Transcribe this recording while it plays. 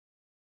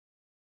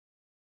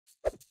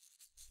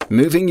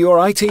moving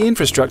your IT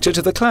infrastructure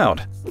to the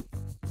cloud.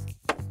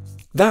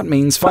 That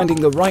means finding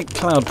the right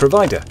cloud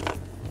provider,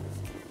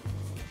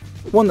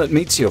 one that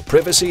meets your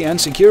privacy and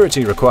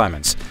security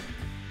requirements.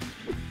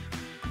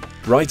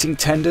 Writing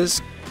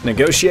tenders,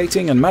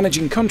 negotiating and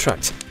managing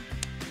contracts.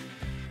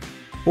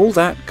 All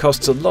that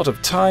costs a lot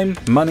of time,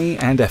 money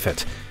and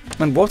effort.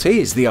 And what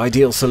is the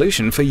ideal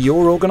solution for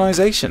your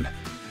organization?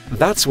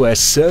 That's where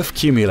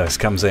SURFcumulus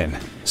comes in.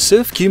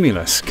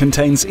 SURFcumulus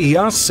contains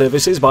IaaS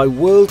services by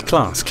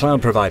world-class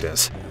cloud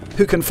providers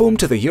who conform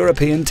to the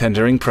European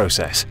tendering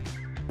process.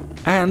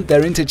 And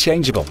they're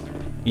interchangeable.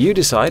 You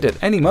decide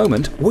at any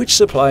moment which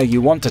supplier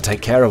you want to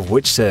take care of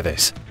which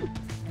service.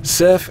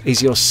 SURF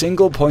is your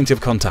single point of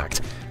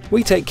contact.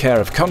 We take care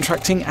of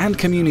contracting and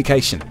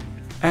communication,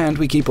 and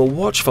we keep a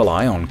watchful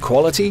eye on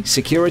quality,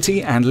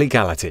 security and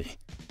legality.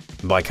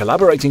 By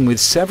collaborating with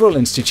several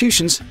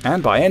institutions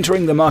and by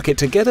entering the market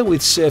together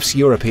with SURF's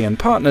European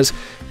partners,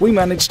 we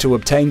managed to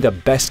obtain the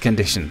best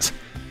conditions.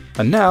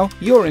 And now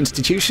your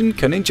institution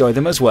can enjoy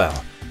them as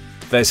well.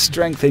 There's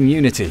strength in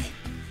unity.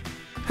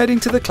 Heading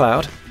to the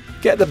cloud?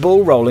 Get the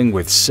ball rolling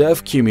with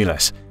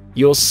SURFcumulus,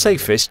 your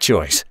safest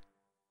choice.